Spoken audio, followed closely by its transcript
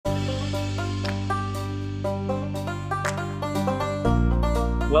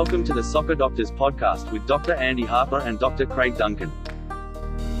Welcome to the Soccer Doctors Podcast with Dr. Andy Harper and Dr. Craig Duncan.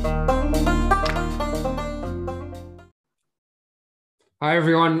 Hi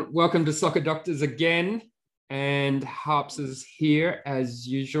everyone, welcome to Soccer Doctors again, and Harps is here as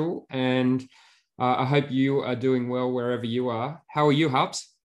usual, and I hope you are doing well wherever you are. How are you,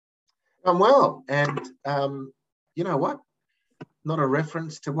 Harps? I'm well, and you know what? Not a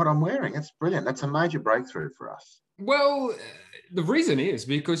reference to what I'm wearing. That's brilliant. That's a major breakthrough for us. Well, the reason is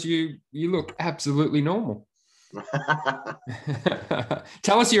because you look absolutely normal.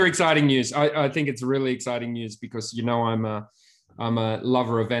 Tell us your exciting news. I think it's really exciting news because you know I'm a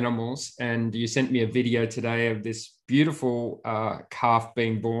lover of animals, and you sent me a video today of this beautiful calf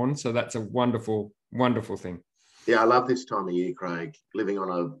being born. So that's a wonderful, wonderful thing. Yeah, I love this time of year, Craig, living on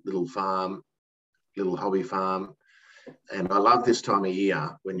a little farm, little hobby farm. And I love this time of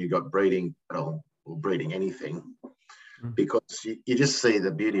year when you've got breeding cattle or breeding anything, because you just see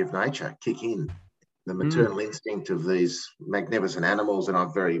the beauty of nature kick in, the maternal instinct of these magnificent animals. And I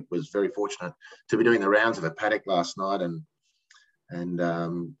was very fortunate to be doing the rounds of a paddock last night and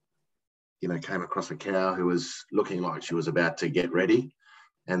you know, came across a cow who was looking like she was about to get ready.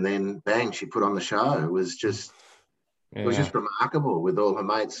 And then bang, she put on the show. It was just remarkable, with all her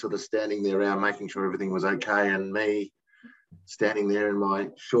mates sort of standing there around making sure everything was okay, and me standing there in my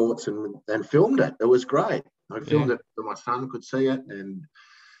shorts and filmed it. It was great. I filmed it so my son could see it, and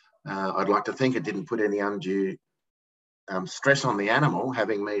I'd like to think it didn't put any undue stress on the animal,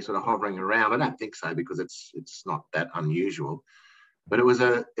 having me sort of hovering around. I don't think so, because it's not that unusual. But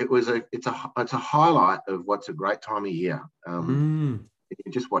it's a highlight of what's a great time of year.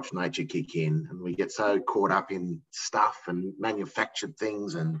 You just watch nature kick in, and we get so caught up in stuff and manufactured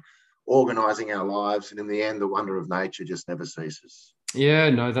things and organising our lives, and in the end, the wonder of nature just never ceases. Yeah,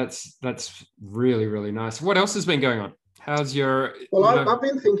 no, that's really, really nice. What else has been going on? How's your... Well, I've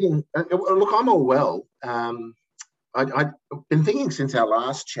been thinking, look, I'm all well. I've been thinking since our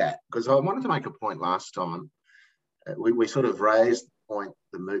last chat, because I wanted to make a point last time. We sort of raised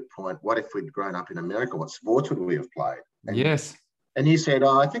the moot point, what if we'd grown up in America? What sports would we have played? And, yes. And you said,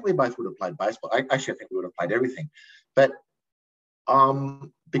 I think we both would have played baseball. I think we would have played everything. But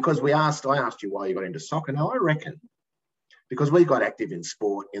because I asked you why you got into soccer. Now, I reckon because we got active in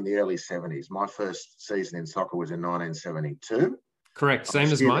sport in the early 70s. My first season in soccer was in 1972. Correct. Same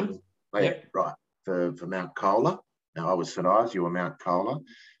as mine. Yeah, right. For Mount Cola. Now, I was St Ives, you were Mount Cola.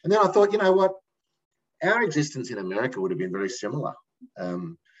 And then I thought, you know what? Our existence in America would have been very similar,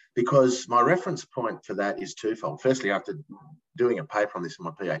 because my reference point for that is twofold. Firstly, after doing a paper on this in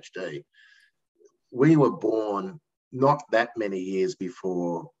my PhD, we were born not that many years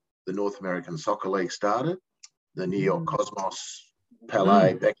before the North American Soccer League started. The New York Cosmos,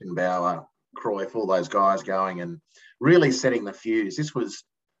 Pelé, Beckenbauer, Cruyff, all those guys going and really setting the fuse. This was,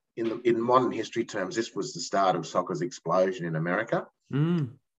 in modern history terms, this was the start of soccer's explosion in America.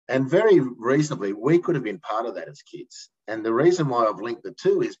 And very reasonably, we could have been part of that as kids. And the reason why I've linked the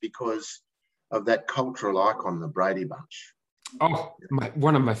two is because of that cultural icon, the Brady Bunch. Oh,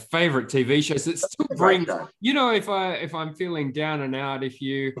 one of my favorite TV shows. It still brings, you know, if I'm feeling down and out, if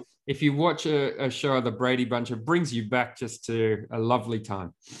you watch a show of the Brady Bunch, it brings you back just to a lovely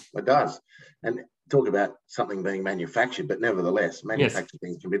time. It does. And talk about something being manufactured, but nevertheless, manufactured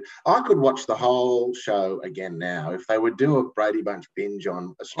things can be. I could watch the whole show again now. If they would do a Brady Bunch binge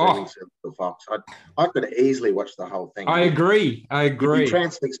on a streaming service or Fox, I could easily watch the whole thing. I agree. You'd be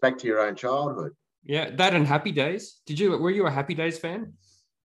transfixed back to your own childhood. Yeah, that and Happy Days. Were you a Happy Days fan?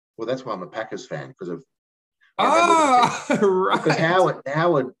 Well, that's why I'm a Packers fan, because of. Right. Because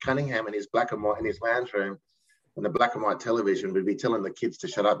Howard Cunningham in his black and white in his lounge room, and the black and white television would be telling the kids to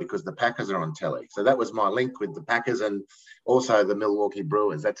shut up because the Packers are on telly. So that was my link with the Packers and also the Milwaukee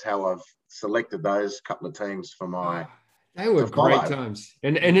Brewers. That's how I've selected those couple of teams for my. They were great times,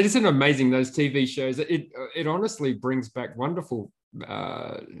 and it isn't amazing, those TV shows. It honestly brings back wonderful.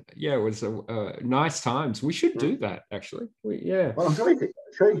 It was nice times. We should do that, actually. Well, I'm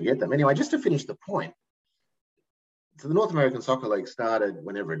sure you get them. Anyway, just to finish the point. So the North American Soccer League started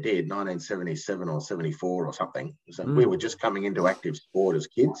whenever it did, 1977 or 74 or something. So we were just coming into active sport as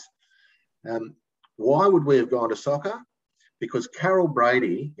kids. Why would we have gone to soccer? Because Carol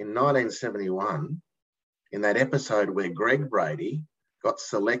Brady in 1971, in that episode where Greg Brady got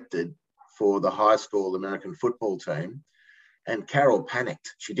selected for the high school American football team, and Carol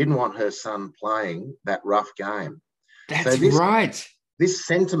panicked. She didn't want her son playing that rough game. That's right. This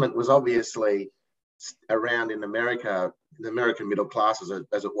sentiment was obviously around in America, the American middle class as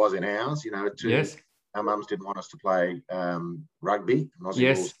it was in ours. You know, our mums didn't want us to play rugby.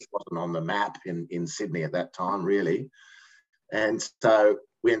 Aussie rules wasn't on the map in Sydney at that time, really. And so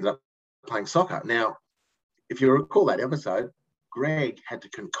we ended up playing soccer. Now, if you recall that episode, Greg had to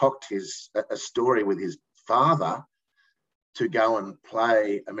concoct a story with his father to go and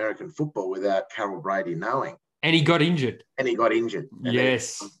play American football without Carol Brady knowing. And he got injured.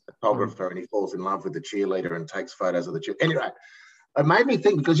 Yes. A photographer, and he falls in love with the cheerleader and takes photos of the cheerleader. Anyway, it made me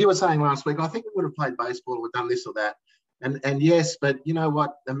think, because you were saying last week, I think we would have played baseball or done this or that. And yes, but you know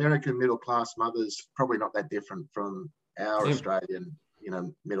what? American middle-class mothers, probably not that different from our Australian,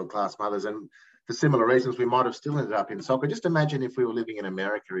 middle-class mothers. And for similar reasons, we might have still ended up in soccer. Just imagine if we were living in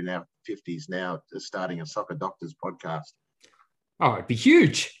America in our 50s now, starting a Soccer Doctors podcast. Oh, it'd be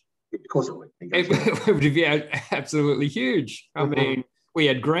huge. Of course it would. It would be absolutely huge. I mean, we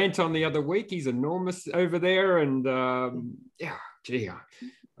had Grant on the other week. He's enormous over there. And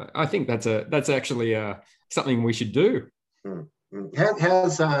I think that's actually something we should do. Well,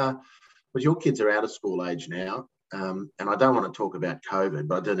 your kids are out of school age now. And I don't want to talk about COVID,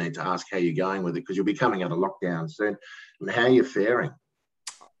 but I do need to ask how you're going with it, because you'll be coming out of lockdown soon. And how are you faring?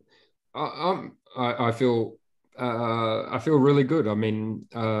 I feel really good. I mean,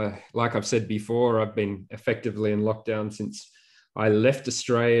 like I've said before, I've been effectively in lockdown since I left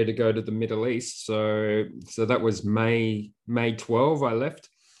Australia to go to the Middle East. So that was May 12. I left.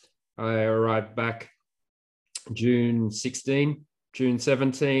 I arrived back June 16, June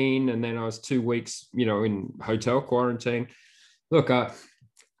 17, and then I was 2 weeks, in hotel quarantine. Look, I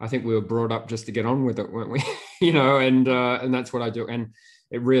think we were brought up just to get on with it, weren't we? And that's what I do. And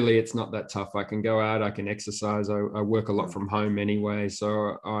it's not that tough. I can go out, I can exercise. I work a lot from home anyway,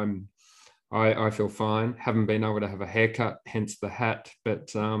 so I feel fine. Haven't been able to have a haircut, hence the hat.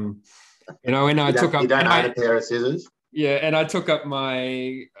 But and I took up. You don't own a pair of scissors. Yeah, and I took up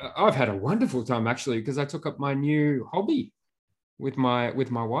I've had a wonderful time actually, because I took up my new hobby with my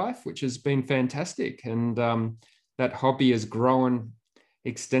wife, which has been fantastic, and that hobby has grown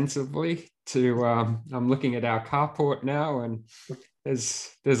extensively. I'm looking at our carport now, and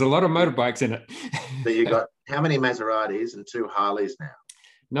there's a lot of motorbikes in it. So you got how many Maseratis and 2 Harleys now?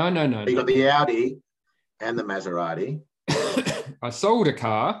 No. You got the Audi and the Maserati. I sold a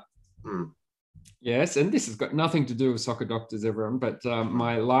car. Hmm. Yes, and this has got nothing to do with Soccer Doctors, everyone, but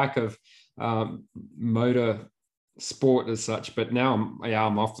my like of motor sport as such. But now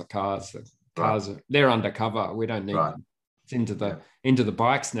I'm off the cars. The cars they're undercover. We don't need them. It's into the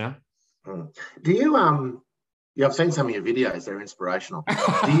bikes now. Do you I've seen some of your videos. They're inspirational.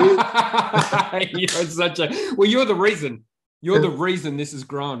 Do you? You're the reason. You're the reason this has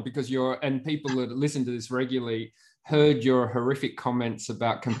grown, because and people that listen to this regularly heard your horrific comments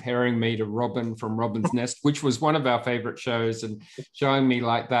about comparing me to Robin from Robin's Nest, which was one of our favorite shows, and showing me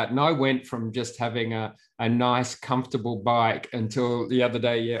like that. And I went from just having a nice, comfortable bike until the other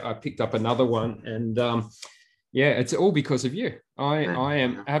day, I picked up another one. And it's all because of you. I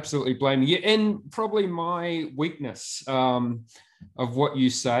am absolutely blaming you, and probably my weakness of what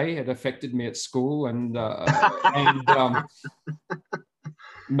you say had affected me at school, and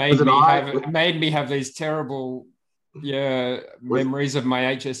made me have these terrible memories of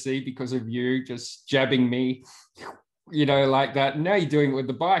my HSC because of you just jabbing me, like that. And now you're doing it with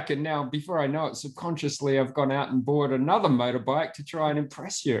the bike, and now before I know it, subconsciously I've gone out and bought another motorbike to try and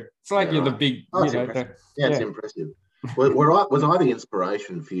impress you. It's like you're the big, it's impressive. Was I the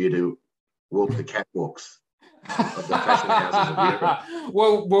inspiration for you to walk the catwalks of the fashion houses of Europe?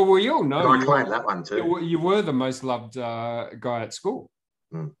 Well, we all know. And I claim that one too. You were the most loved guy at school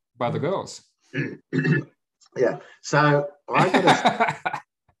by the girls. Yeah. So I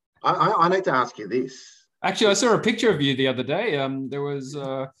need to ask you this. Actually, I saw a picture of you the other day. There was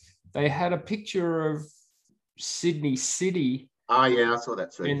they had a picture of Sydney City. Oh yeah, I saw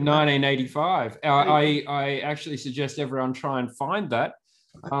that too. In 1985. I actually suggest everyone try and find that,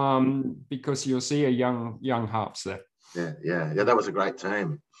 because you'll see a young Harps there. Yeah. That was a great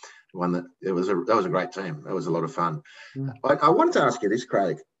team. That was a great team. That was a lot of fun. I wanted to ask you this,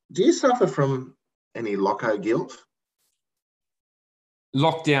 Craig. Do you suffer from any loco guilt?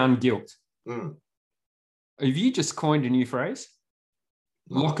 Lockdown guilt. Have you just coined a new phrase?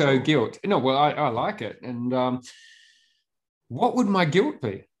 Loco guilt. No, well, I like it. And what would my guilt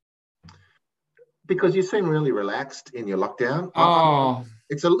be? Because you seem really relaxed in your lockdown.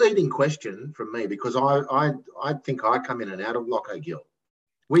 It's a leading question from me, because I think I come in and out of loco guilt.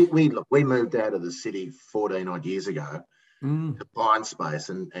 We moved out of the city 14 odd years ago to find space,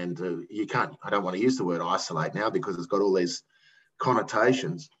 and you can't. I don't want to use the word isolate now, because it's got all these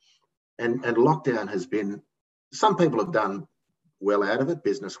connotations. And lockdown has been. Some people have done well out of it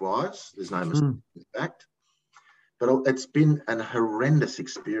business-wise. There's no mistake in fact. But it's been an horrendous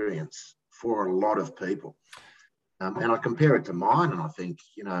experience for a lot of people. And I compare it to mine, and I think,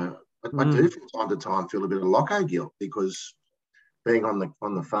 I do from time to time feel a bit of loco guilt, because being on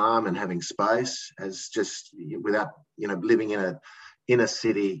the farm and having space has just, without, living in a inner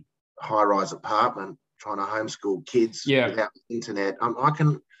city high-rise apartment, trying to homeschool kids without internet,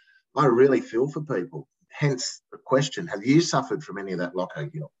 I really feel for people. Hence the question: have you suffered from any of that loco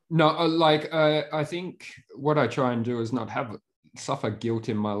guilt? No, I think what I try and do is not suffer guilt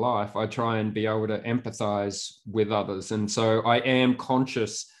in my life. I try and be able to empathize with others, and so I am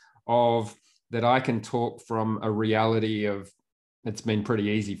conscious of that. I can talk from a reality of, it's been pretty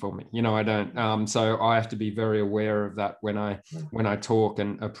easy for me. I don't. So I have to be very aware of that when I talk,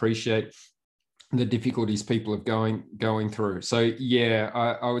 and appreciate the difficulties people are going through. So yeah,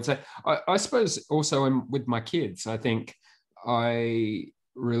 I would say, I suppose also with my kids, I think I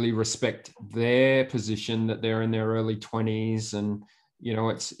really respect their position, that they're in their early 20s, and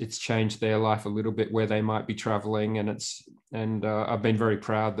it's changed their life a little bit where they might be traveling, and I've been very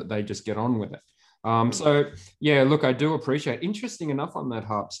proud that they just get on with it. So yeah, look, I do appreciate. Interesting enough on that,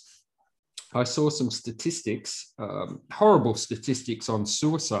 Harps, I saw some statistics, horrible statistics on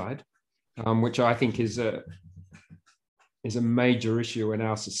suicide, which I think is a major issue in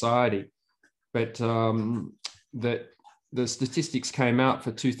our society. But that the statistics came out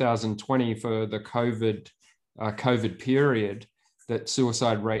for 2020 for the COVID period, that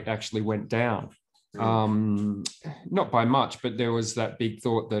suicide rate actually went down. Not by much, but there was that big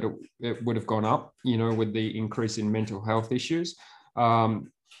thought that it would have gone up, with the increase in mental health issues. So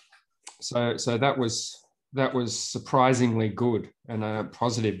that was surprisingly good and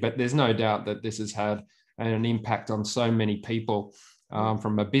positive. But there's no doubt that this has had an impact on so many people,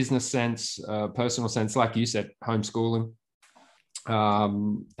 from a business sense, personal sense, like you said, homeschooling,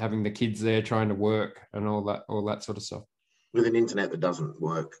 having the kids there, trying to work, and all that sort of stuff. With an internet that doesn't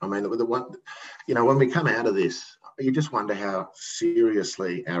work. I mean, when we come out of this, you just wonder how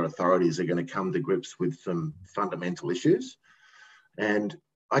seriously our authorities are going to come to grips with some fundamental issues. And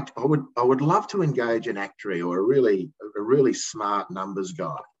I would love to engage an actuary or a really smart numbers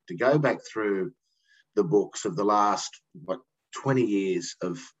guy to go back through the books of the last 20 years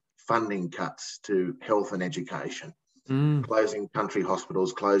of funding cuts to health and education. Closing country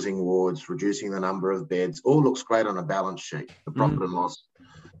hospitals, closing wards, reducing the number of beds, all looks great on a balance sheet, the profit and loss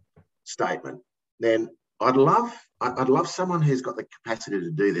statement. Then I'd love someone who's got the capacity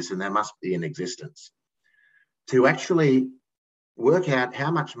to do this, and there must be in existence, to actually work out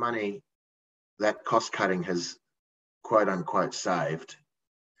how much money that cost cutting has, quote unquote, saved,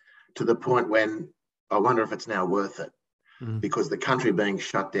 to the point when I wonder if it's now worth it, because the country being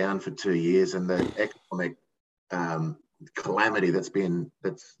shut down for 2 years and the economic calamity that's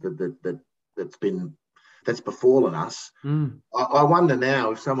befallen us. I wonder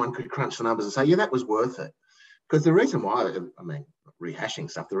now if someone could crunch the numbers and say, yeah, that was worth it. Because the reason why, rehashing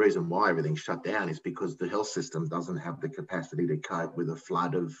stuff, the reason why everything's shut down is because the health system doesn't have the capacity to cope with a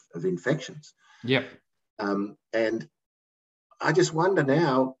flood of infections. Yep. And I just wonder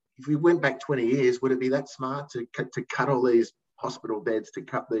now, if we went back 20 years, would it be that smart to cut all these hospital beds, to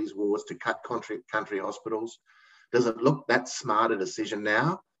cut these wards, to cut country hospitals? Does it look that smart a decision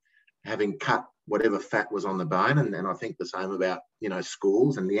now, having cut whatever fat was on the bone? And I think the same about,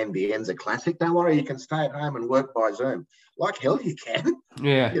 schools, and the NBN's a classic. Don't worry, you can stay at home and work by Zoom. Like hell you can.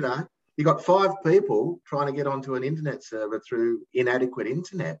 Yeah. You got 5 people trying to get onto an internet server through inadequate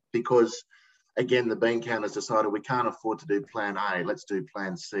internet because, again, the bean counters decided we can't afford to do plan A, let's do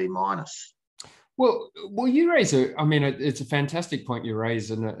plan C minus. Well, you raise it's a fantastic point you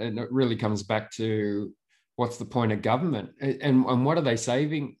raise, and it really comes back to what's the point of government, and what are they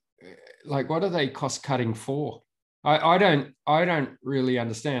saving? Like, what are they cost cutting for? I don't really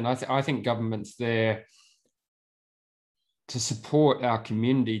understand. I think government's there to support our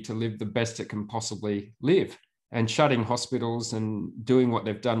community to live the best it can possibly live, and shutting hospitals and doing what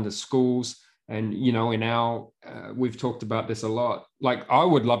they've done to schools. And, in our, we've talked about this a lot. Like, I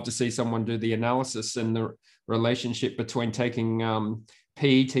would love to see someone do the analysis and the relationship between taking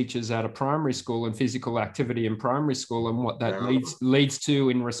PE teachers out of primary school and physical activity in primary school, and what that leads to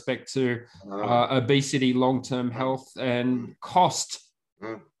in respect to obesity, long-term health, and cost.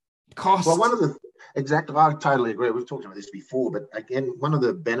 Cost. Well, exactly, I totally agree. We've talked about this before, but again, one of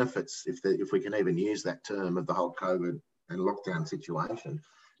the benefits, if we can even use that term, of the whole COVID and lockdown situation,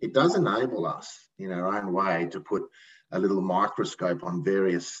 it does enable us in our own way to put a little microscope on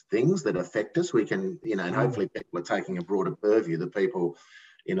various things that affect us. We can, and hopefully people are taking a broader purview. The people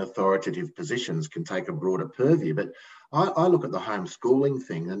in authoritative positions can take a broader purview. But I look at the homeschooling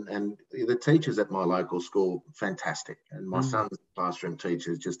thing, and the teachers at my local school, fantastic. And my son's classroom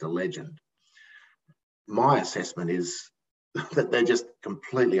teacher is just a legend. my assessment is that they're just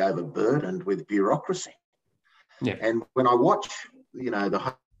completely overburdened with bureaucracy. Yeah. And when I watch,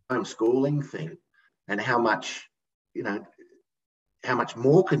 the homeschooling thing and how much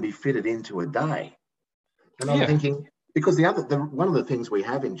more can be fitted into a day. And I'm thinking, because one of the things we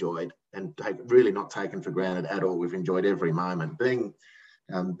have enjoyed and really not taken for granted at all, we've enjoyed every moment, being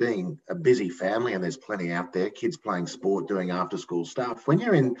a busy family, and there's plenty out there, kids playing sport, doing after school stuff. When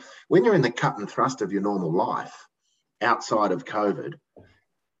you're in the cut and thrust of your normal life outside of COVID,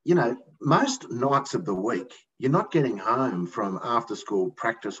 most nights of the week, you're not getting home from after school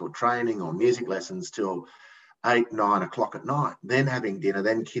practice or training or music lessons till 8, 9 o'clock at night, then having dinner,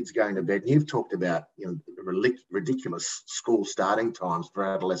 then kids going to bed. And you've talked about, ridiculous school starting times for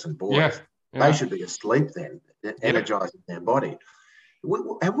adolescent boys. Yeah. They should be asleep then, energizing their body.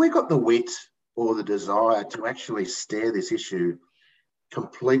 Have we got the wit or the desire to actually stare this issue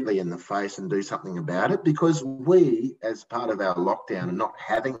completely in the face and do something about it? Because we, as part of our lockdown and not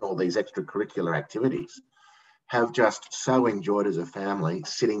having all these extracurricular activities, have just so enjoyed as a family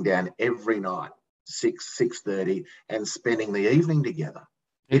sitting down every night, 6:30, and spending the evening together.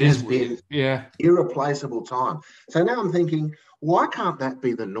 It has been irreplaceable time. So now I'm thinking, why can't that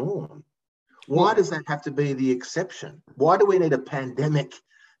be the norm? Why does that have to be the exception? Why do we need a pandemic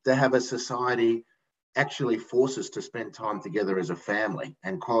to have a society actually force us to spend time together as a family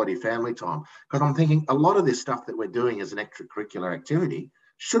and quality family time? Because I'm thinking a lot of this stuff that we're doing as an extracurricular activity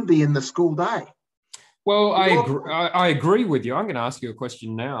should be in the school day. Well, I agree with you. I'm going to ask you a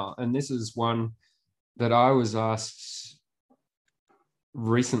question now, and this is one that I was asked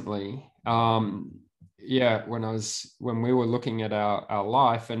recently. When we were looking at our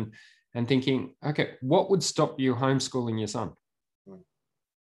life and thinking, okay, what would stop you homeschooling your son?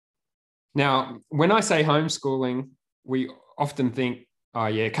 Now, when I say homeschooling, we often think,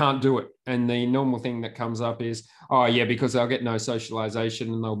 can't do it. And the normal thing that comes up is, because they'll get no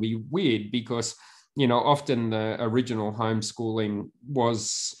socialization and they'll be weird, because, often the original homeschooling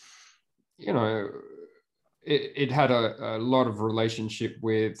was, it had a lot of relationship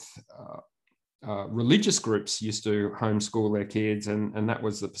with religious groups used to homeschool their kids, and that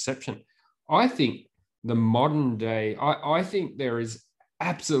was the perception. I think the modern day, I think there is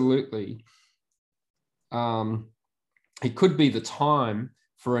absolutely, it could be the time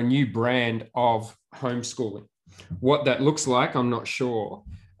for a new brand of homeschooling. What that looks like, I'm not sure.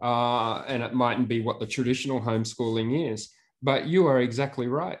 And it mightn't be what the traditional homeschooling is, but you are exactly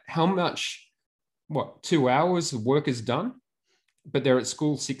right. How much, 2 hours of work is done, but they're at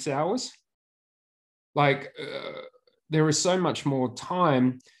school 6 hours? There is so much more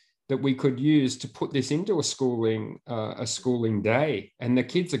time that we could use to put this into a schooling day, and the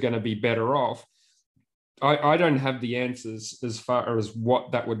kids are going to be better off. I don't have the answers as far as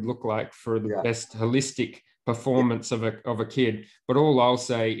what that would look like for the best holistic performance of a kid, but all I'll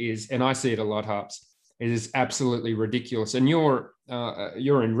say is, and I see it a lot, Harps, it is absolutely ridiculous. And you're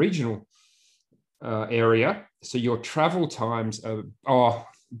in regional area, so your travel times are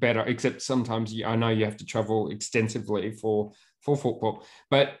better, except sometimes I know you have to travel extensively for football.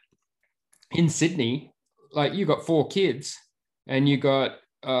 But in Sydney, you got 4 kids, and you got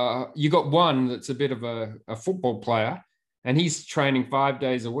one that's a bit of a football player, and he's training 5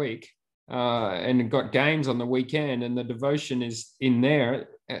 days a week, and got games on the weekend, and the devotion is in there.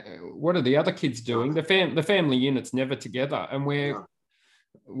 What are the other kids doing? The family unit's never together, and we're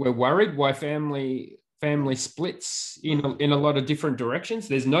worried why family splits in a lot of different directions.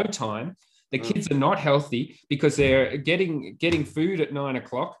 There's no time. The kids are not healthy because they're getting food at 9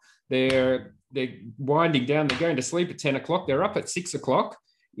 o'clock. They're winding down. They're going to sleep at 10 o'clock. They're up at 6 o'clock,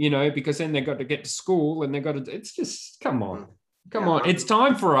 because then they've got to get to school, and they've got to, it's just, come on. It's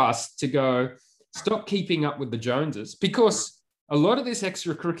time for us to go, stop keeping up with the Joneses, because a lot of this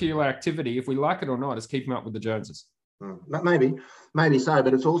extracurricular activity, if we like it or not, is keeping up with the Joneses. Maybe so,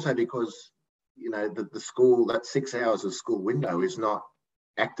 but it's also because, the school, that 6 hours of school window is not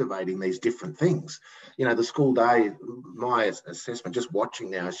activating these different things. The school day, my assessment, just watching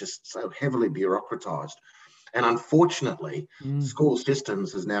now, is just so heavily bureaucratized. And unfortunately, school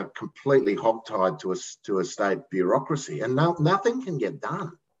systems is now completely hogtied to a state bureaucracy, and nothing can get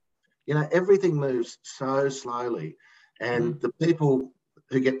done. Everything moves so slowly, and the people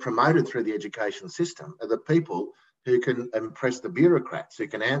who get promoted through the education system are the people who can impress the bureaucrats, who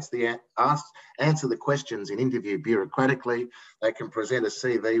can answer the questions in interview bureaucratically. They can present a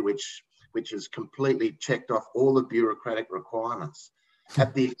CV which is completely checked off all the bureaucratic requirements,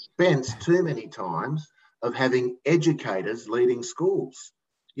 at the expense too many times of having educators leading schools.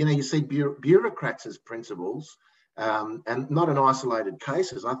 You see bureaucrats as principals and not in isolated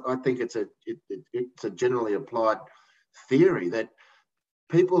cases. I think it's a generally applied theory that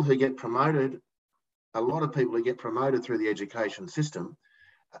people who get promoted, a lot of people who get promoted through the education system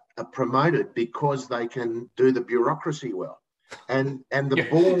are promoted because they can do the bureaucracy well. And the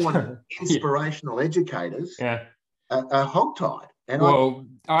born inspirational educators are hogtied. And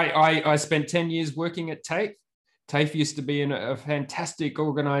I spent 10 years working at TAFE. TAFE used to be a fantastic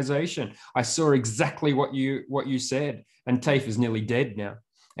organization. I saw exactly what you said, and TAFE is nearly dead now.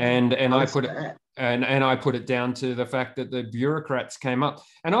 And I put it and I put it down to the fact that the bureaucrats came up.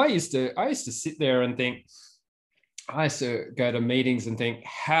 And I used to sit there and think, I used to go to meetings and think,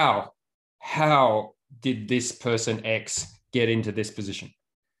 how did this person X get into this position?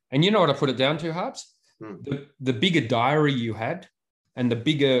 And you know what I put it down to, Harps? The bigger diary you had and the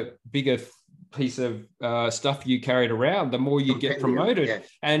bigger piece of stuff you carried around, the more you get promoted.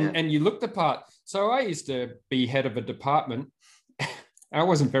 And you looked the part. So I used to be head of a department. I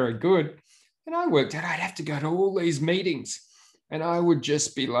wasn't very good. And I worked out, I'd have to go to all these meetings. And I would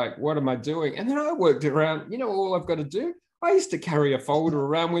just be like, what am I doing? And then I worked around, all I've got to do. I used to carry a folder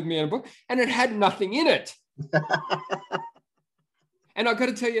around with me and a book, and it had nothing in it. And I've got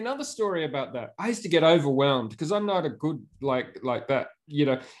to tell you another story about that. I used to get overwhelmed because I'm not a good like that,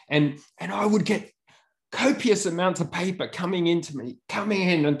 and I would get copious amounts of paper coming in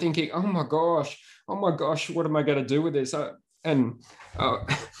and thinking, oh my gosh, what am I going to do with this?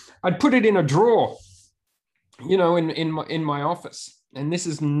 I'd put it in a drawer, in my office. And this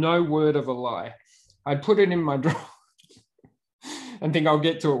is no word of a lie. I'd put it in my drawer and think I'll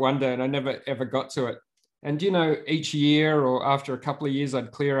get to it one day, and I never ever got to it. And, each year or after a couple of years,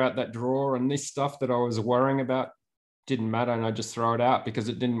 I'd clear out that drawer, and this stuff that I was worrying about didn't matter. And I just throw it out because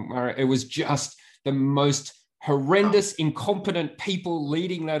it didn't matter. It was just the most horrendous, incompetent people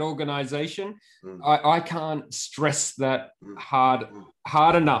leading that organization. I can't stress that hard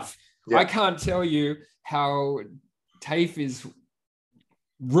enough. Yeah. I can't tell you how TAFE is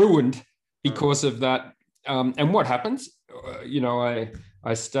ruined because of that. And what happens?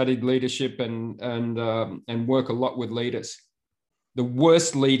 I studied leadership and work a lot with leaders. The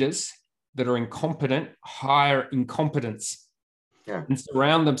worst leaders that are incompetent hire incompetence and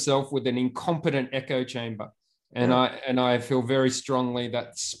surround themselves with an incompetent echo chamber. And I feel very strongly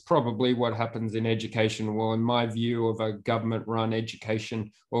that's probably what happens in education. Well, in my view of a government-run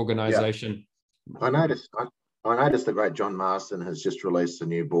education organization. I noticed the great John Marston has just released a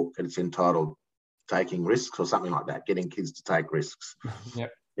new book, and it's entitled Taking Risks or something like that, getting kids to take risks.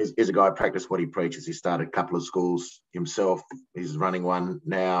 He's a guy who practiced what he preaches. He started a couple of schools himself. He's running one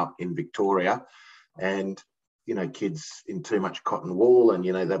now in Victoria, and kids in too much cotton wool, and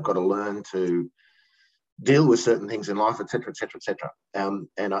they've got to learn to deal with certain things in life, etc., etc., etc.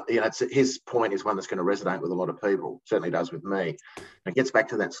 His point is one that's going to resonate with a lot of people. Certainly does with me. It gets back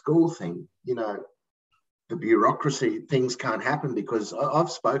to that school thing. The bureaucracy, things can't happen because I've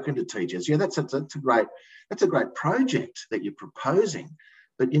spoken to teachers. Yeah, that's a great project that you're proposing,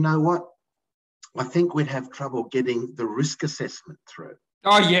 but you know what? I think we'd have trouble getting the risk assessment through.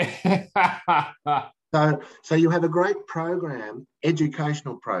 Oh yeah. So you have a great program,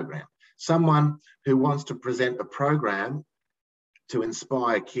 educational program. Someone who wants to present a program to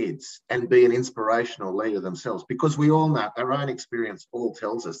inspire kids and be an inspirational leader themselves, because we all know, our own experience all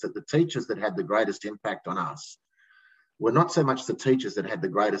tells us that the teachers that had the greatest impact on us were not so much the teachers that had the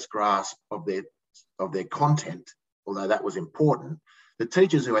greatest grasp of their content, although that was important. The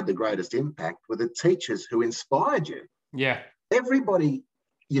teachers who had the greatest impact were the teachers who inspired you. Yeah. Everybody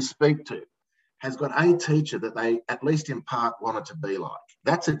you speak to has got a teacher that they, at least in part, wanted to be like.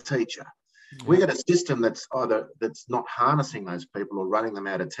 That's a teacher. Yeah. We got a system that's not harnessing those people or running them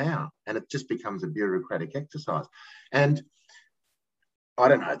out of town, and it just becomes a bureaucratic exercise. And I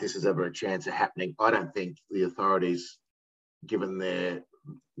don't know if this is ever a chance of happening. I don't think the authorities, given their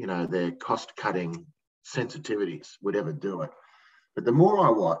cost-cutting sensitivities, would ever do it. But the more I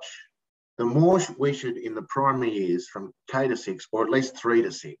watch, the more we should, in the primary years from K to 6, or at least 3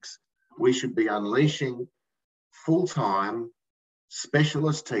 to 6, we should be unleashing full-time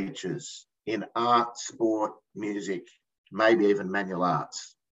specialist teachers in art, sport, music, maybe even manual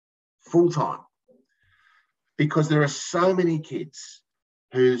arts, full-time. Because there are so many kids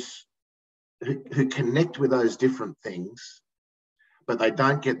who connect with those different things, but they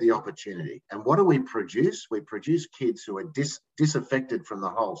don't get the opportunity. And what do we produce? We produce kids who are disaffected from the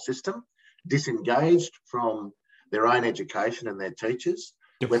whole system, disengaged from their own education and their teachers.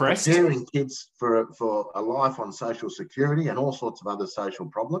 Depressed. We're preparing kids for a life on social security and all sorts of other social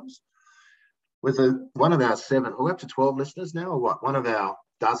problems. With one of our 7, we're up to 12 listeners now, or what? One of our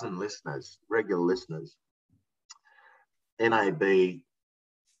dozen listeners, regular listeners, NAB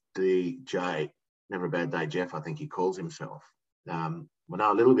DJ, Never a Bad Day Jeff, I think he calls himself. We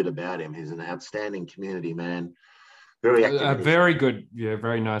know a little bit about him. He's an outstanding community man, very active. Very good,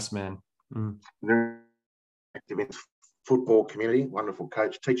 very nice man. Very active in football community, wonderful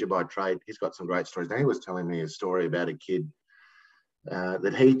coach, teacher by trade. He's got some great stories. Now, he was telling me a story about a kid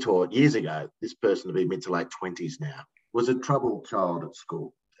that he taught years ago. This person to be mid to late 20s now, was a troubled child at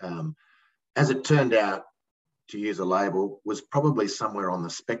school. As it turned out, to use a label, was probably somewhere on the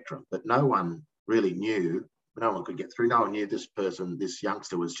spectrum, but no one really knew. No one could get through. No one knew this person, this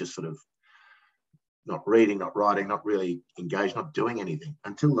youngster was just sort of not reading, not writing, not really engaged, not doing anything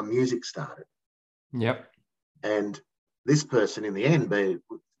until the music started. Yep. And this person in the end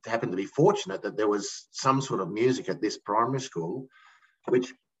happened to be fortunate that there was some sort of music at this primary school,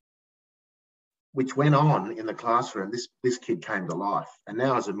 which went on in the classroom. This kid came to life. And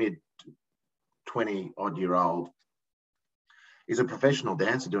now as a mid 20-odd-year-old, he's a professional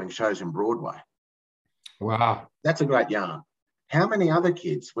dancer doing shows in Broadway. Wow. That's a great yarn. How many other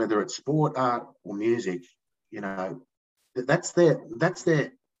kids, whether it's sport, art, or music, that's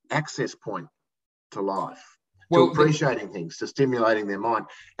their access point to life, to appreciating things, to stimulating their mind.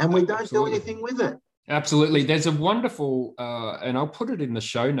 And we don't do anything with it. Absolutely. There's a wonderful, and I'll put it in the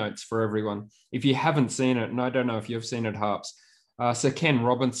show notes for everyone, if you haven't seen it, and I don't know if you've seen it, Harps. So Ken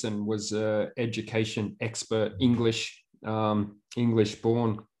Robinson was an education expert, English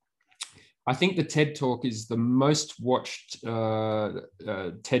born. I think the TED Talk is the most watched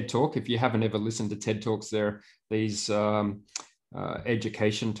TED Talk. If you haven't ever listened to TED Talks, they're these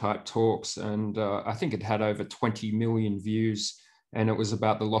education type talks. And I think it had over 20 million views. And it was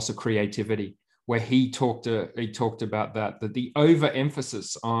about the loss of creativity, where he talked about that the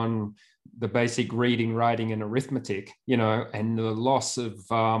overemphasis on the basic reading, writing, and arithmetic, and the loss of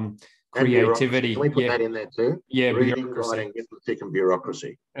creativity. Can we put that in there too? Yeah, reading, writing, arithmetic, and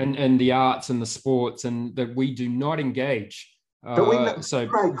bureaucracy, and the arts and the sports, and that we do not engage. But we know, so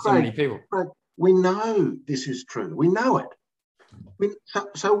Craig, many people. Craig, we know this is true. We know it.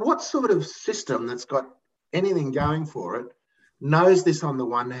 So what sort of system that's got anything going for it knows this on the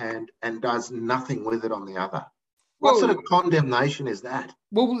one hand and does nothing with it on the other? What sort of condemnation is that?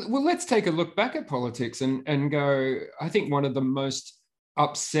 Well, let's take a look back at politics and go, I think one of the most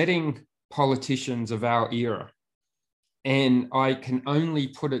upsetting politicians of our era, and I can only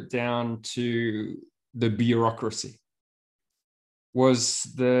put it down to the bureaucracy, was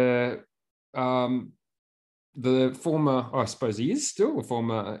the former, I suppose he is still a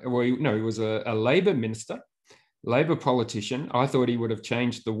former, he was a Labor minister, Labor politician. I thought he would have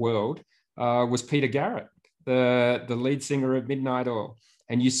changed the world, was Peter Garrett, the lead singer of Midnight Oil.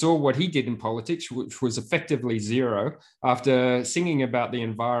 And you saw what he did in politics, which was effectively zero, after singing about the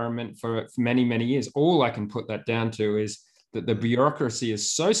environment for many, many years. All I can put that down to is that the bureaucracy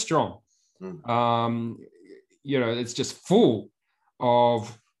is so strong. It's just full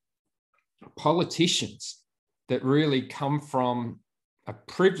of politicians that really come from a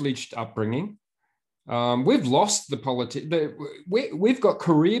privileged upbringing. We've lost we've got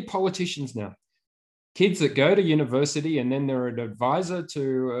career politicians now. Kids that go to university and then they're an advisor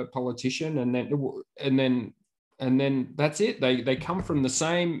to a politician, and then that's it. They come from the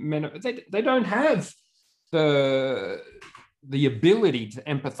same men. They don't have the ability to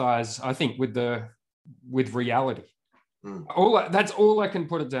empathize, I think, with reality. That's all I can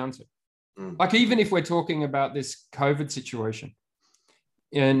put it down to. Like, even if we're talking about this COVID situation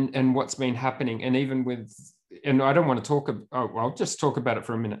and what's been happening, and even and I don't want to talk. I'll just talk about it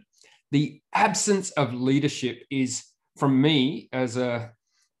for a minute. The absence of leadership is, from me as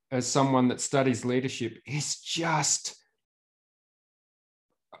someone that studies leadership, is just,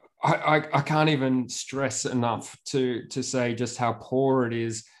 I can't even stress enough to say just how poor it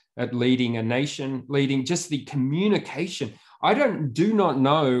is at leading a nation, leading just the communication. I do not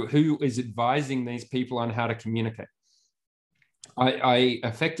know who is advising these people on how to communicate. I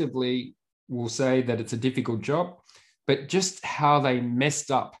effectively will say that it's a difficult job, but just how they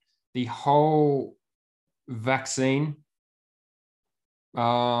messed up the whole vaccine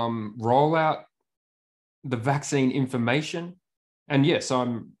rollout, the vaccine information. And yes, I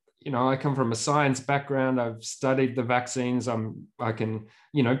come from a science background. I've studied the vaccines.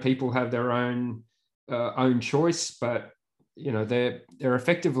 People have their own choice, but they're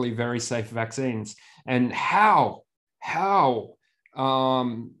effectively very safe vaccines. And how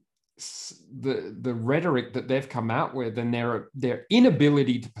the rhetoric that they've come out with, and their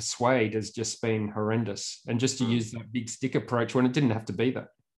inability to persuade, has just been horrendous. And just to use that big stick approach when it didn't have to be that.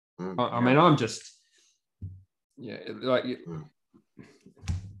 I mean, I'm just,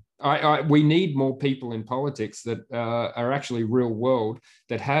 We need more people in politics that are actually real world,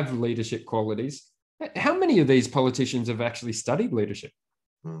 that have leadership qualities. How many of these politicians have actually studied leadership?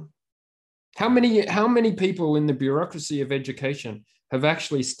 How many people in the bureaucracy of education have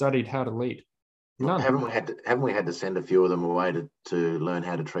actually studied how to lead? None. Haven't we had to send a few of them away to learn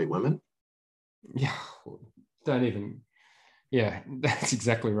how to treat women? Yeah, don't even. Yeah, that's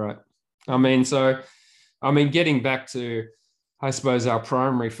exactly right. I mean, getting back to, I suppose, our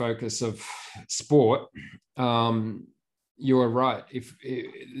primary focus of sport, you're right.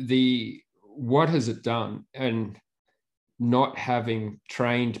 What has it done? And not having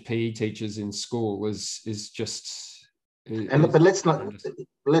trained PE teachers in school is just. But let's not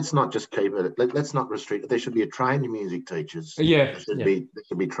just keep it. Let's not restrict it. There should be trained music teachers. Yeah, there should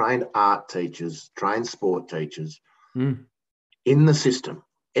be trained art teachers, trained sport teachers in the system.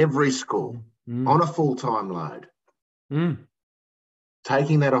 Every school on a full-time load.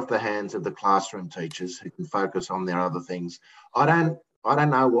 Taking that off the hands of the classroom teachers who can focus on their other things. I don't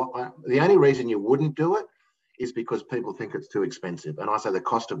know what. The only reason you wouldn't do it is because people think it's too expensive. And I say the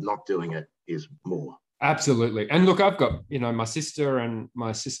cost of not doing it is more. Absolutely. And look, I've got, my sister and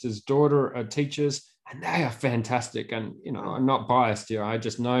my sister's daughter are teachers, and they are fantastic. And, I'm not biased here. I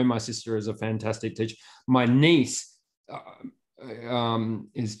just know my sister is a fantastic teacher. My niece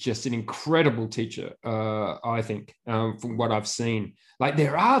is just an incredible teacher, I think, from what I've seen. Like,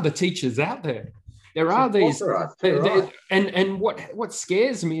 there are the teachers out there. There are these, and what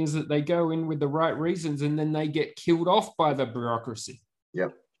scares me is that they go in with the right reasons and then they get killed off by the bureaucracy.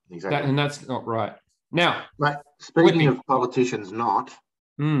 Yep, exactly. And that's not right. Now, mate, speaking of politicians,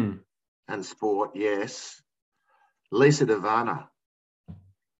 and sport, yes, Lisa Vanna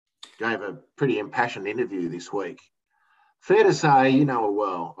gave a pretty impassioned interview this week. Fair to say, you know her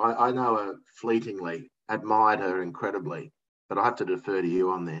well. I know her fleetingly, admired her incredibly, but I have to defer to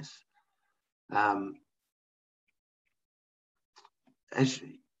you on this.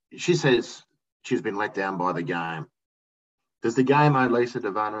 She says she's been let down by the game. Does the game owe Lisa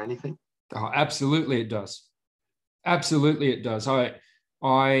Vanna anything? Oh, absolutely it does. Absolutely it does. I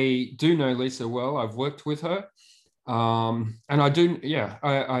do know Lisa well. I've worked with her. And I do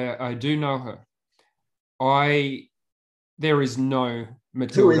know her. There is no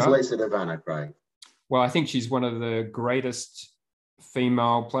Matilda. Who is Lisa Vanna, Craig? Well, I think she's one of the greatest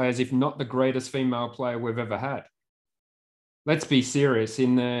female players, if not the greatest female player we've ever had. Let's be serious.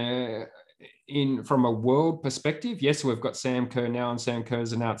 From a world perspective, yes, we've got Sam Kerr now, and Sam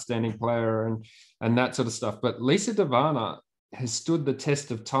Kerr's an outstanding player and that sort of stuff. But Lisa Vanna has stood the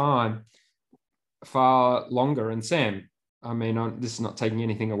test of time far longer. And Sam, I mean, this is not taking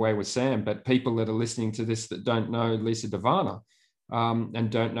anything away with Sam, but people that are listening to this that don't know Lisa Vanna and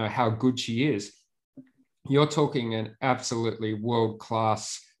don't know how good she is, you're talking an absolutely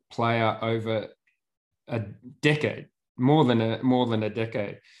world-class player over a decade, more than a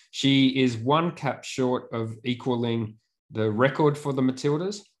decade. She is one cap short of equaling the record for the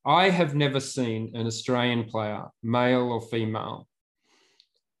Matildas. I have never seen an Australian player, male or female,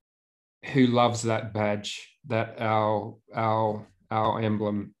 who loves that badge, that our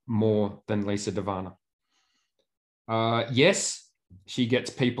emblem, more than Lisa Vanna. Yes, she gets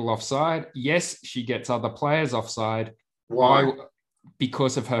people offside. Yes, she gets other players offside. Why?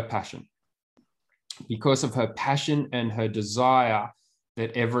 Because of her passion. Because of her passion and her desire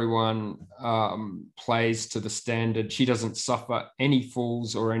that everyone plays to the standard. She doesn't suffer any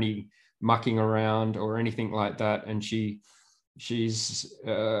fools or any mucking around or anything like that. And she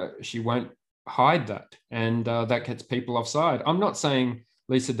won't hide that. And that gets people offside. I'm not saying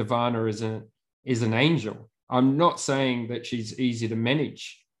Lisa Vanna is an angel. I'm not saying that she's easy to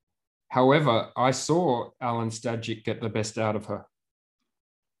manage. However, I saw Alan Stajic get the best out of her.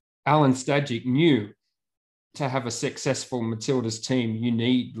 Alan Stajic knew to have a successful Matildas team, you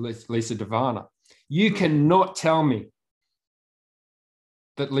need Lisa Vanna. You cannot tell me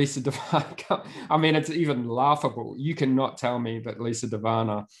that Lisa Vanna, I mean, it's even laughable. You cannot tell me that Lisa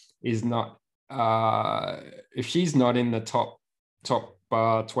Vanna is not, if she's not in the top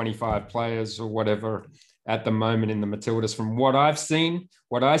 25 players or whatever at the moment in the Matildas, from what I've seen,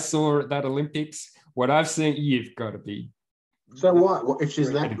 what I saw at that Olympics, what I've seen, you've got to be. So what? Well, if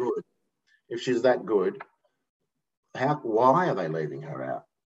she's that good, why are they leaving her out?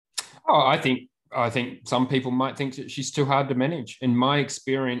 Oh, I think some people might think that she's too hard to manage. In my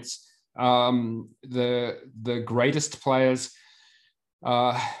experience, the greatest players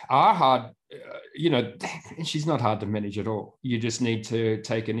are hard. She's not hard to manage at all. You just need to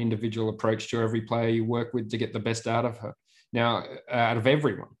take an individual approach to every player you work with to get the best out of her. Now, out of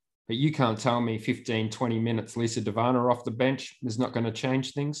everyone. But you can't tell me 15, 20 minutes Lisa Vanna off the bench is not going to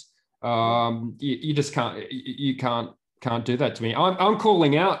change things. You just can't do that to me. I'm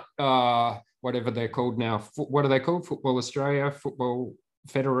calling out whatever they're called now. What are they called? Football Australia, Football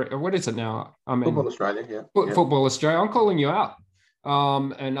Federation. What is it now? I mean, Football Australia, yeah. Football Australia. I'm calling you out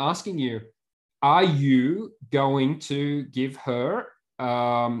and asking you, are you going to give her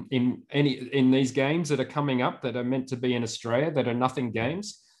in these games that are coming up that are meant to be in Australia that are nothing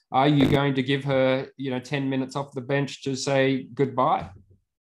games? Are you going to give her 10 minutes off the bench to say goodbye?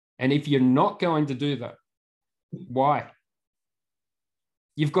 And if you're not going to do that, why?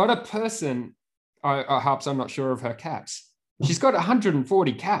 You've got a person, perhaps I'm not sure of her caps. She's got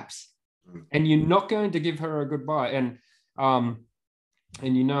 140 caps, and you're not going to give her a goodbye. And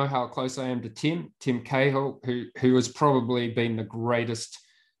you know how close I am to Tim Cahill, who has probably been the greatest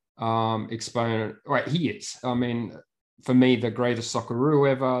exponent. Right, he is. I mean, for me, the greatest Socceroo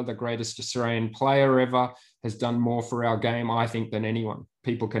ever, the greatest Australian player ever, has done more for our game, I think, than anyone.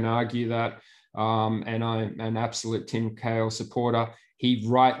 People can argue that. And I'm an absolute Tim Cahill supporter. He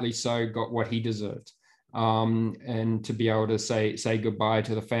rightly so got what he deserved. And to be able to say goodbye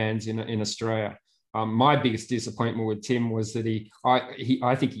to the fans in Australia. My biggest disappointment with Tim was that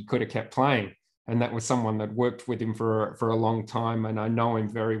I think he could have kept playing. And that was someone that worked with him for a long time. And I know him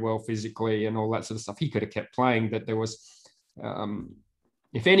very well physically and all that sort of stuff. He could have kept playing. That there was,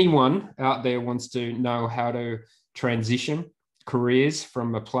 if anyone out there wants to know how to transition careers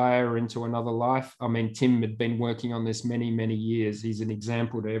from a player into another life, I mean, Tim had been working on this many, many years. He's an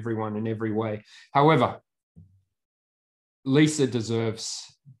example to everyone in every way. However, Lisa deserves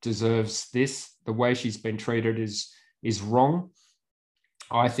this. The way she's been treated is wrong,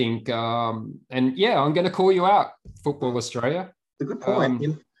 I think. And yeah, I'm going to call you out, Football Australia. A good point.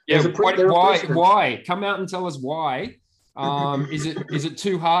 Why? Come out and tell us why. Is it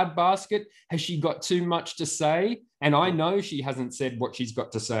too hard, Basket? Has she got too much to say? And I know she hasn't said what she's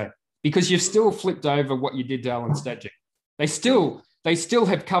got to say, because you've still flipped over what you did to Alan Stadgic. They still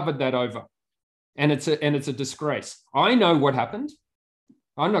have covered that over, and it's a disgrace. I know what happened.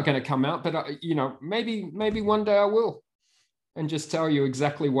 I'm not going to come out, but maybe one day I will, and just tell you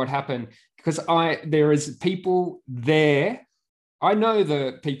exactly what happened, because there is people there. I know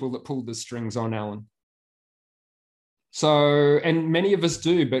the people that pulled the strings on Alan. So, and many of us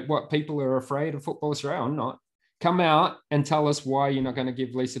do, but what, people are afraid of Football Australia? I'm not. Come out and tell us why you're not going to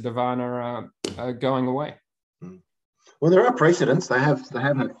give Lisa De Vanna going away. Well, there are precedents. They have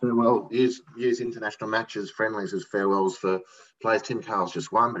had farewell, use international matches, friendlies as farewells for players. Tim Cahill's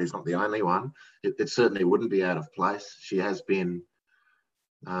just one, but he's not the only one. It certainly wouldn't be out of place. She has been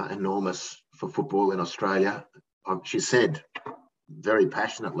enormous for football in Australia. She said very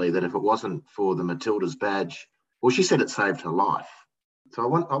passionately that if it wasn't for the Matildas badge, well, she said it saved her life. So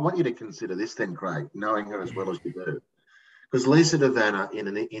I want you to consider this then, Craig, knowing her as well as you do. Because Lisa De Vanna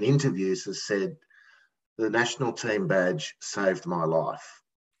in interviews has said, the national team badge saved my life.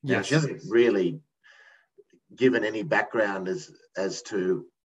 Yes. Now, she hasn't really given any background as to,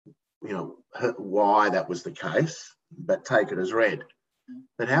 why that was the case, but take it as read.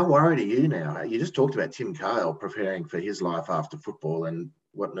 But how worried are you now? You just talked about Tim Cahill preparing for his life after football and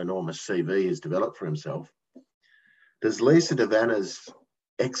what an enormous CV he's developed for himself. Does Lisa De Vanna's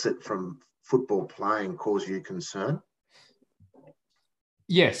exit from football playing cause you concern?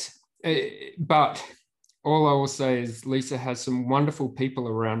 Yes, but all I will say is Lisa has some wonderful people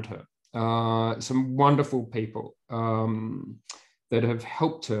around her, some wonderful people that have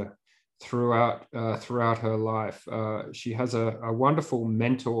helped her throughout her life. She has a wonderful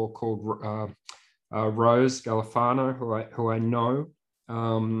mentor called Rose Galifano, who I know,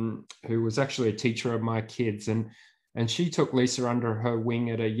 who was actually a teacher of my kids, and she took Lisa under her wing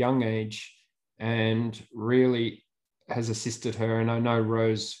at a young age and really has assisted her. And I know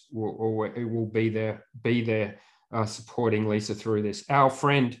Rose will be there supporting Lisa through this. Our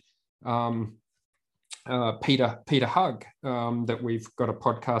friend Peter Hugg, that we've got a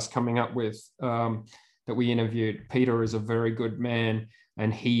podcast coming up with, that we interviewed. Peter is a very good man,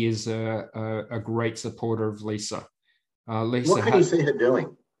 and he is a great supporter of Lisa. Lisa, what can you see her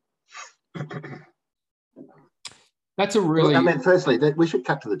doing? That's a really... I mean, firstly, we should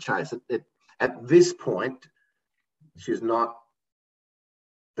cut to the chase. At this point, she's not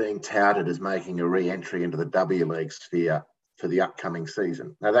being touted as making a re-entry into the W League sphere for the upcoming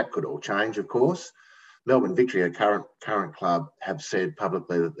season. Now, that could all change, of course. Melbourne Victory, a current club, have said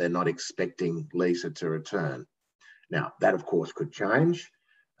publicly that they're not expecting Lisa to return. Now, that, of course, could change.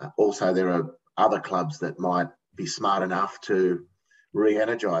 Also, there are other clubs that might be smart enough to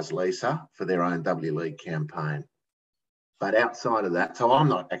re-energise Lisa for their own W League campaign. But outside of that, so I'm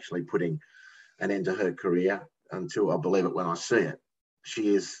not actually putting an end to her career until I believe it when I see it.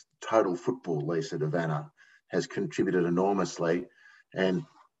 She is total football, Lisa de Vanna, has contributed enormously. And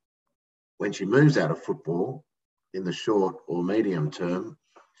when she moves out of football in the short or medium term,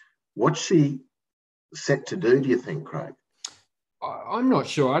 what's she set to do you think, Craig? I'm not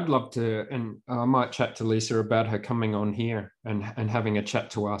sure. I'd love to, and I might chat to Lisa about her coming on here and having a chat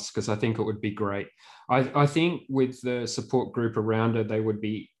to us, because I think it would be great. I think with the support group around her, they would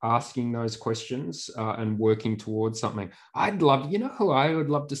be asking those questions and working towards something. I'd love, who I would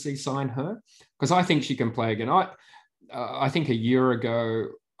love to see sign her, because I think she can play again. I think a year ago,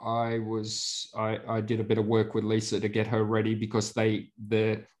 I did a bit of work with Lisa to get her ready, because the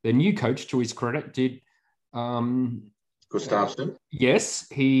new coach, to his credit, did. Gustafsson? Yes,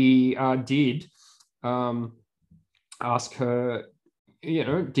 he did ask her,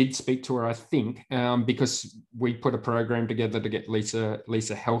 did speak to her, I think, because we put a program together to get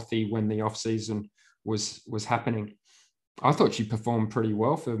Lisa healthy when the off-season was happening. I thought she performed pretty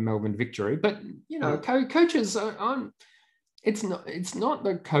well for Melbourne Victory, but, coaches, it's not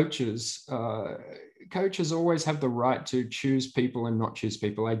the coaches. Coaches always have the right to choose people and not choose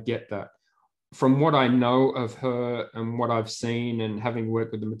people. I get that. From what I know of her and what I've seen, and having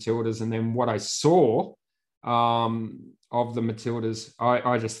worked with the Matildas, and then what I saw of the Matildas,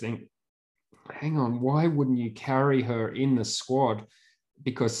 I just think, hang on, why wouldn't you carry her in the squad?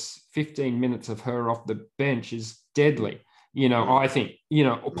 Because 15 minutes of her off the bench is deadly. I think,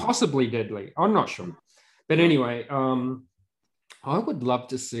 possibly deadly. I'm not sure. But anyway, I would love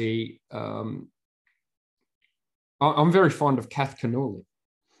to see, I'm very fond of Catherine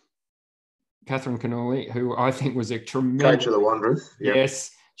Cannulli, who I think was a tremendous coach of the Wanderers. Yep. Yes,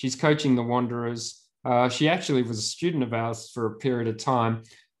 she's coaching the Wanderers. She actually was a student of ours for a period of time.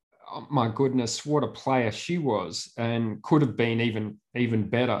 Oh, my goodness, what a player she was, and could have been even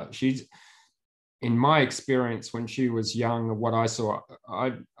better. She's, in my experience, when she was young, what I saw,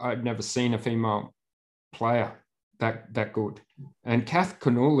 I'd never seen a female player that good. And Kath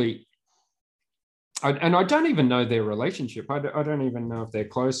Cannulli, and I don't even know their relationship. I don't even know if they're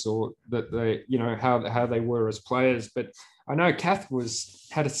close, or that they, how they were as players. But I know Kath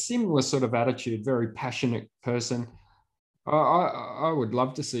had a similar sort of attitude, very passionate person. I would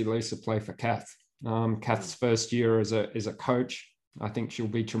love to see Lisa play for Kath. Kath's first year as a coach, I think she'll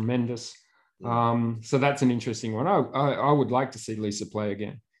be tremendous. So that's an interesting one. I would like to see Lisa play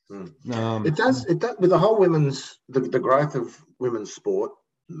again. It does with the whole the growth of women's sport.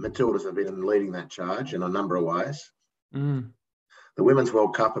 Matildas have been leading that charge in a number of ways. The Women's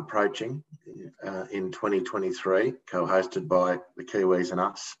World Cup approaching in 2023, co-hosted by the Kiwis and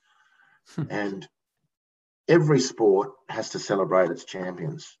us. And every sport has to celebrate its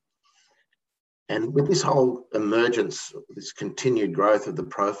champions. And with this whole emergence, this continued growth of the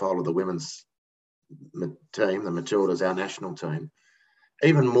profile of the women's team, the Matildas, our national team,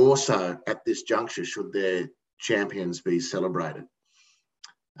 even more so at this juncture should their champions be celebrated.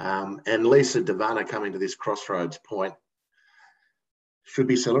 And Lisa de Vanna coming to this crossroads point should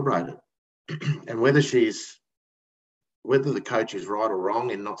be celebrated. And whether the coach is right or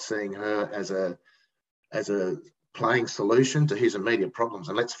wrong in not seeing her as a playing solution to his immediate problems,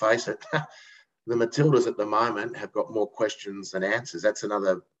 and let's face it, the Matildas at the moment have got more questions than answers. That's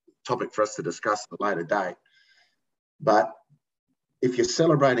another topic for us to discuss at a later date. But if you're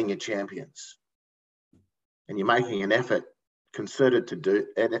celebrating your champions and you're making an effort, concerted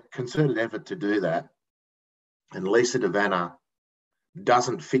effort to do that, and Lisa de Vanna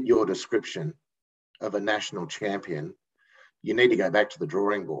doesn't fit your description of a national champion, you need to go back to the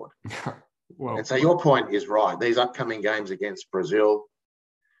drawing board. And so your point is right. These upcoming games against Brazil,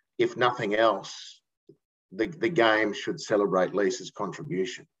 if nothing else, the game should celebrate Lisa's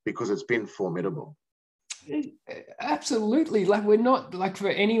contribution, because it's been formidable. Absolutely. We're not, for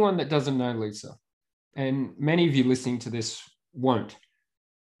anyone that doesn't know Lisa, and many of you listening to this won't,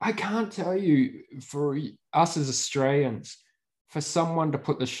 I can't tell you, for us as Australians, for someone to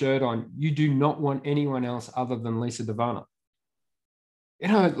put the shirt on, you do not want anyone else other than Lisa de Vanna.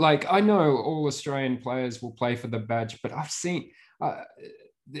 I know all Australian players will play for the badge, but I've seen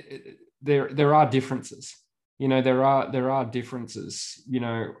there are differences. There are differences,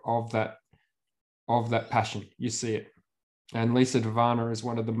 of that passion. You see it. And Lisa de Vanna is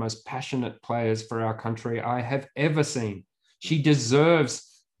one of the most passionate players for our country I have ever seen. She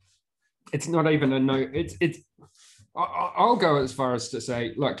deserves, it's not even a no, I'll go as far as to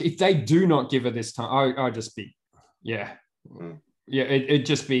say, look, if they do not give her this time, I'll just be, it'd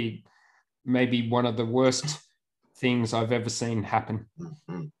just be maybe one of the worst things I've ever seen happen.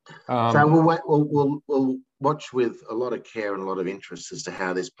 So we'll watch with a lot of care and a lot of interest as to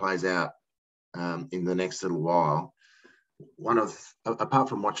how this plays out in the next little while. apart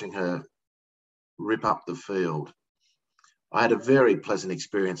from watching her rip up the field, I had a very pleasant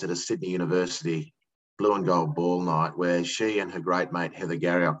experience at a Sydney University blue and gold ball night where she and her great mate Heather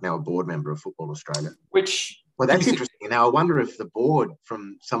Garriock, now a board member of Football Australia. Well, that's interesting. Now, I wonder if the board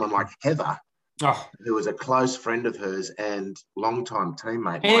from someone like Heather, who was a close friend of hers and longtime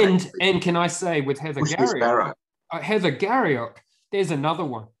teammate. And can I say with Heather Garriock, there's another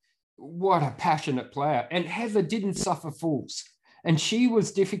one. What a passionate player. And Heather didn't suffer fools. And she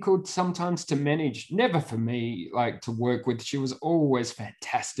was difficult sometimes to manage, never for me, like to work with. She was always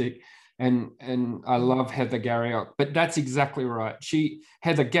fantastic. And I love Heather Garriock, but that's exactly right.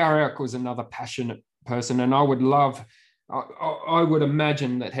 Heather Garriock was another passionate person. And I would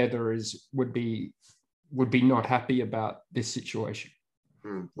imagine that Heather would be not happy about this situation.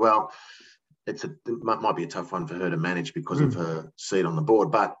 Well, it might be a tough one for her to manage because of her seat on the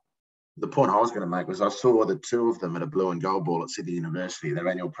board. But the point I was going to make was I saw the two of them at a blue and gold ball at Sydney University, their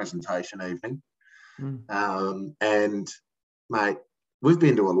annual presentation evening. And, mate, we've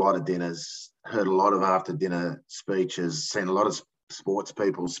been to a lot of dinners, heard a lot of after-dinner speeches, seen a lot of sports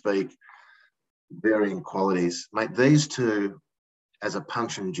people speak, varying qualities. Mate, these two, as a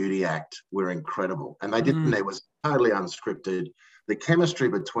punch and duty act, were incredible. And they didn't, it was totally unscripted. The chemistry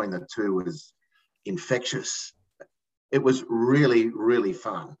between the two was infectious. It was really, really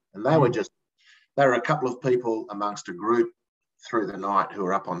fun. And they were a couple of people amongst a group through the night who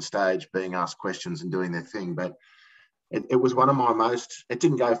were up on stage being asked questions and doing their thing. But it was one of my most, it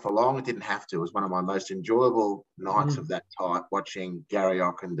didn't go for long, it didn't have to. It was one of my most enjoyable nights of that type, watching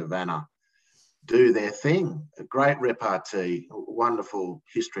Garriock and Vanna do their thing. A great repartee, wonderful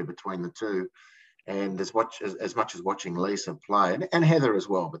history between the two. And as much as watching Lisa play, and Heather as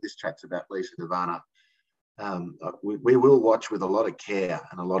well, but this chat's about Lisa de Vanna. We will watch with a lot of care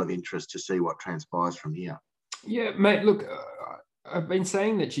and a lot of interest to see what transpires from here. Yeah, mate, look, I've been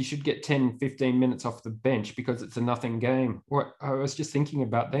saying that she should get 10, 15 minutes off the bench because it's a nothing game. What I was just thinking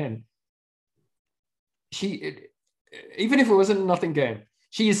about then, even if it wasn't a nothing game,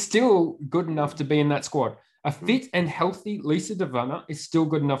 she is still good enough to be in that squad. A fit and healthy Lisa de Vanna is still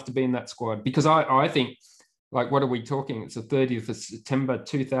good enough to be in that squad because I think, like, what are we talking? It's the 30th of September,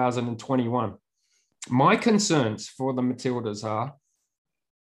 2021. My concerns for the Matildas are,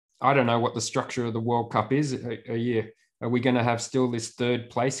 I don't know what the structure of the World Cup is a year. Are we going to have still this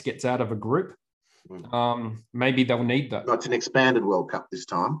third place gets out of a group? Maybe they'll need that. No, it's an expanded World Cup this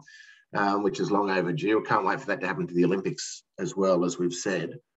time, which is long overdue. I can't wait for that to happen to the Olympics as well, as we've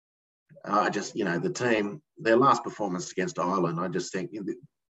said. The team, their last performance against Ireland, I just think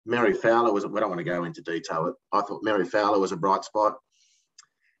Mary Fowler we don't want to go into detail. I thought Mary Fowler was a bright spot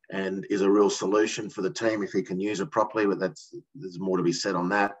and is a real solution for the team if he can use it properly, but there's more to be said on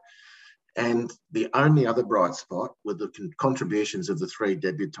that. And the only other bright spot were the contributions of the three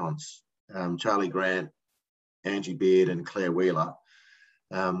debutantes, Charlie Grant, Angie Beard and Claire Wheeler,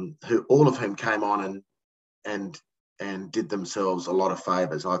 who all of whom came on and did themselves a lot of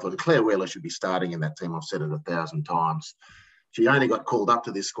favours. I thought Claire Wheeler should be starting in that team. I've said it 1,000 times. She only got called up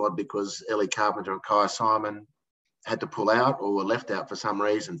to this squad because Ellie Carpenter and Kai Simon had to pull out or were left out for some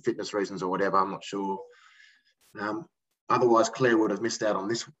reason, fitness reasons or whatever, I'm not sure. Otherwise, Claire would have missed out on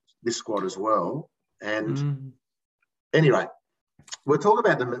this squad as well. And anyway, we'll talk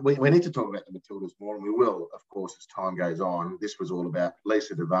about them. We need to talk about the Matildas more, and we will, of course, as time goes on. This was all about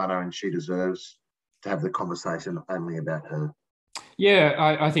Lisa de Vanna, and she deserves to have the conversation only about her.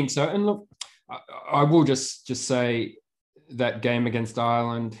 Yeah, I think so. And look, I will just say that game against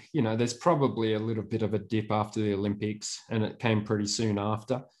Ireland, there's probably a little bit of a dip after the Olympics, and it came pretty soon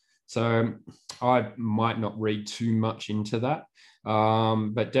after. So I might not read too much into that.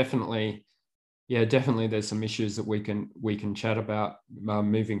 But definitely there's some issues that we can chat about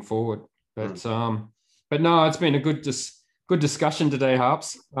moving forward. But no, it's been a good discussion today,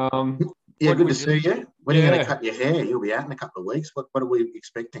 Harps. Good to see you. When are you going to cut your hair? You'll be out in a couple of weeks. What are we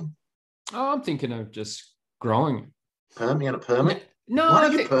expecting? I'm thinking of just growing. Perm? You going to perm it? No, why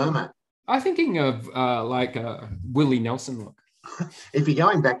don't you perm it? I'm thinking of like a Willie Nelson look. If you're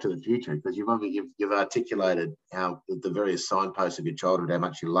going back to the future, because you've articulated how the various signposts of your childhood, how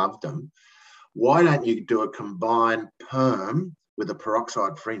much you loved them, why don't you do a combined perm with a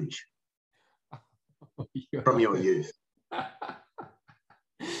peroxide fringe from your youth?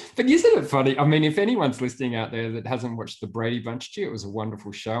 But isn't it funny? I mean, if anyone's listening out there that hasn't watched the Brady Bunch, it was a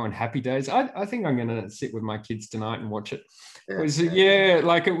wonderful show and Happy Days. I think I'm going to sit with my kids tonight and watch it. It was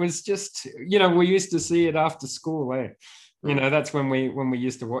just, we used to see it after school, eh? That's when we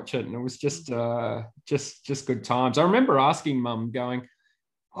used to watch it, and it was just good times. I remember asking Mum, going,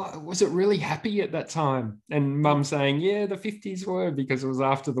 oh, was it really happy at that time? And mum saying, yeah, the 50s were, because it was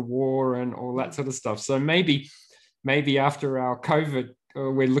after the war and all that sort of stuff. So maybe after our COVID,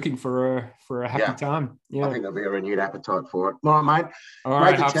 we're looking for a happy time. Yeah. I think there'll be a renewed appetite for it. All right, mate. All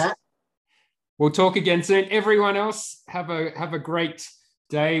Great right, to chat. We'll talk again soon. Everyone else, have a great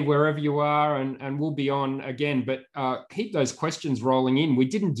day wherever you are, and we'll be on again. But keep those questions rolling in. We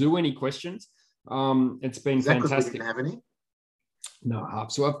didn't do any questions. It's been fantastic. We didn't have any? No,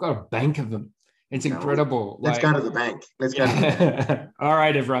 so I've got a bank of them. It's incredible. Let's go to the bank. Let's go to the bank. All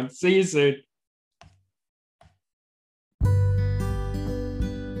right, everyone. See you soon.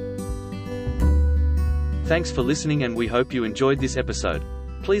 Thanks for listening, and we hope you enjoyed this episode.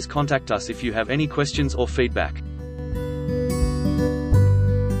 Please contact us if you have any questions or feedback.